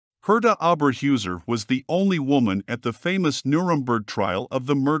Herta Oberheuser was the only woman at the famous Nuremberg trial of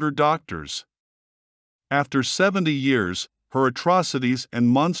the murder doctors. After 70 years, her atrocities and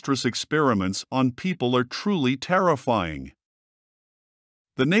monstrous experiments on people are truly terrifying.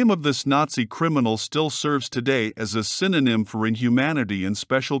 The name of this Nazi criminal still serves today as a synonym for inhumanity and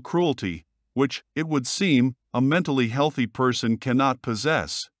special cruelty, which, it would seem, a mentally healthy person cannot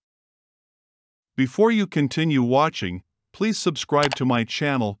possess. Before you continue watching, please subscribe to my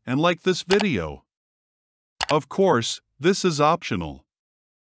channel and like this video. Of course, this is optional.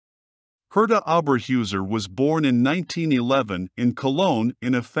 Herta Oberheuser was born in 1911 in Cologne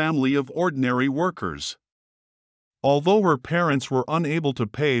in a family of ordinary workers. Although her parents were unable to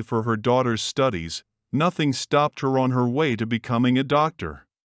pay for her daughter's studies, nothing stopped her on her way to becoming a doctor.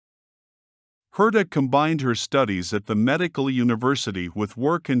 Herta combined her studies at the medical university with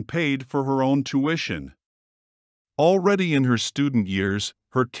work and paid for her own tuition. Already in her student years,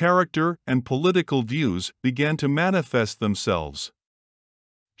 her character and political views began to manifest themselves.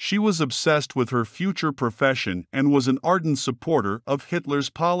 She was obsessed with her future profession and was an ardent supporter of Hitler's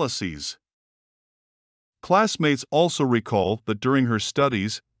policies. Classmates also recall that during her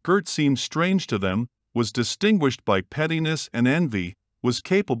studies, Gert seemed strange to them, was distinguished by pettiness and envy, was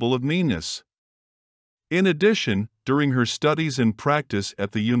capable of meanness. In addition, during her studies and practice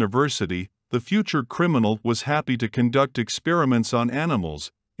at the university, the future criminal was happy to conduct experiments on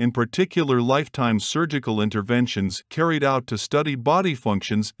animals, in particular lifetime surgical interventions carried out to study body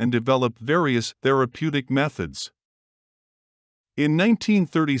functions and develop various therapeutic methods. In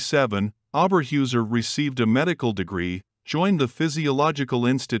 1937, Oberheuser received a medical degree, joined the Physiological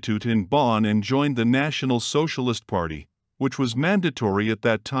Institute in Bonn and joined the National Socialist Party, which was mandatory at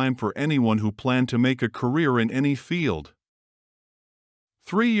that time for anyone who planned to make a career in any field.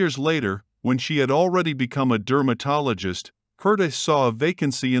 3 years later, when she had already become a dermatologist, Herta saw a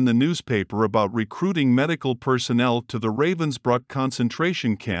vacancy in the newspaper about recruiting medical personnel to the Ravensbrück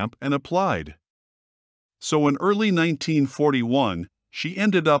concentration camp and applied. So in early 1941, she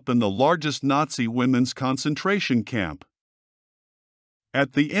ended up in the largest Nazi women's concentration camp.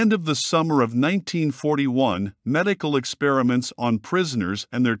 At the end of the summer of 1941, medical experiments on prisoners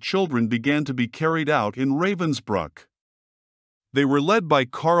and their children began to be carried out in Ravensbrück. They were led by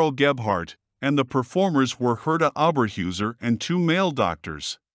Karl Gebhardt, and the performers were Herta Oberheuser and 2 male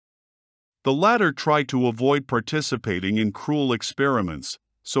doctors. The latter tried to avoid participating in cruel experiments,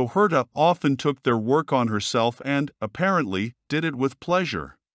 so Herta often took their work on herself and, apparently, did it with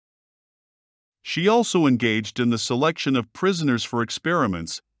pleasure. She also engaged in the selection of prisoners for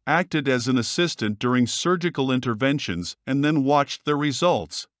experiments, acted as an assistant during surgical interventions, and then watched their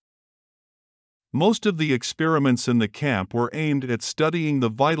results. Most of the experiments in the camp were aimed at studying the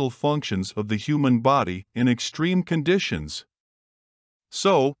vital functions of the human body in extreme conditions.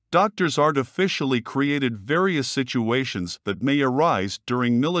 So, doctors artificially created various situations that may arise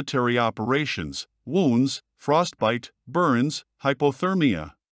during military operations: wounds, frostbite, burns,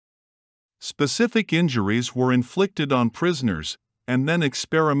 hypothermia. Specific injuries were inflicted on prisoners, and then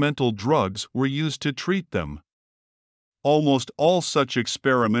experimental drugs were used to treat them. Almost all such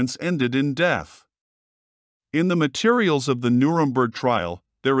experiments ended in death. In the materials of the Nuremberg trial,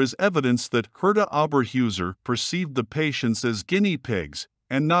 there is evidence that Herta Oberheuser perceived the patients as guinea pigs,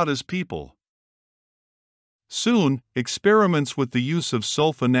 and not as people. Soon, experiments with the use of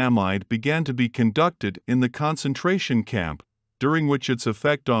sulfonamide began to be conducted in the concentration camp, during which its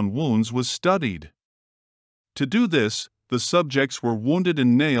effect on wounds was studied. To do this, the subjects were wounded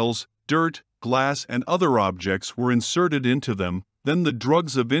and nails, dirt, glass and other objects were inserted into them, then the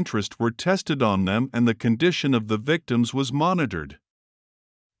drugs of interest were tested on them and the condition of the victims was monitored.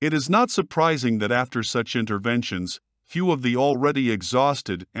 It is not surprising that after such interventions, few of the already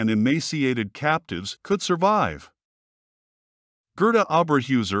exhausted and emaciated captives could survive. Herta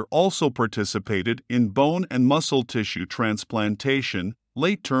Oberheuser also participated in bone and muscle tissue transplantation,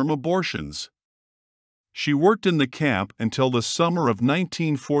 late-term abortions. She worked in the camp until the summer of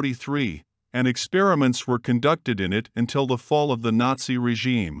 1943, and experiments were conducted in it until the fall of the Nazi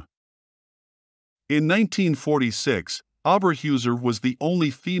regime. In 1946, Oberheuser was the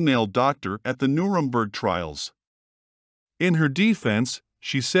only female doctor at the Nuremberg trials. In her defense,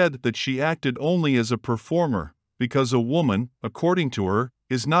 she said that she acted only as a performer, because a woman, according to her,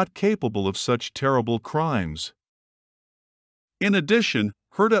 is not capable of such terrible crimes. In addition,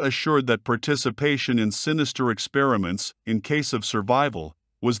 Herta assured that participation in sinister experiments, in case of survival,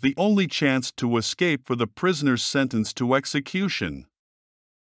 was the only chance to escape for the prisoners sentenced to execution.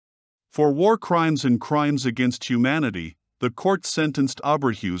 For war crimes and crimes against humanity, the court sentenced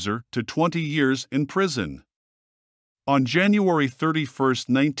Oberheuser to 20 years in prison. On January 31,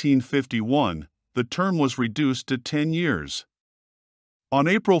 1951, the term was reduced to 10 years. On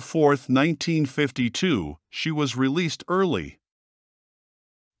April 4, 1952, she was released early.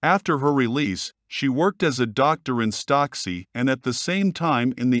 After her release, she worked as a doctor in Stocksey and at the same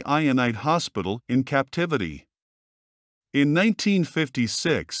time in the Ionite Hospital in captivity. In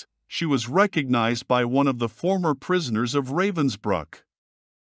 1956, she was recognized by one of the former prisoners of Ravensbrück.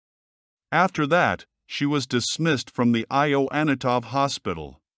 After that, she was dismissed from the IO Anatov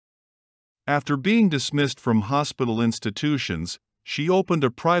Hospital. After being dismissed from hospital institutions, she opened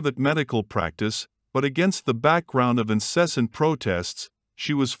a private medical practice, but against the background of incessant protests,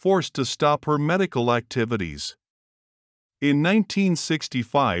 she was forced to stop her medical activities. In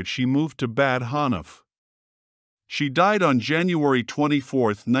 1965, she moved to Bad Honnef. She died on January 24,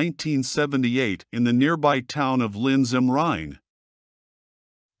 1978, in the nearby town of Linz am Rhein.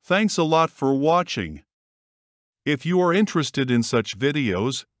 Thanks a lot for watching. If you are interested in such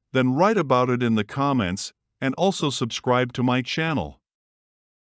videos, then write about it in the comments, and also subscribe to my channel.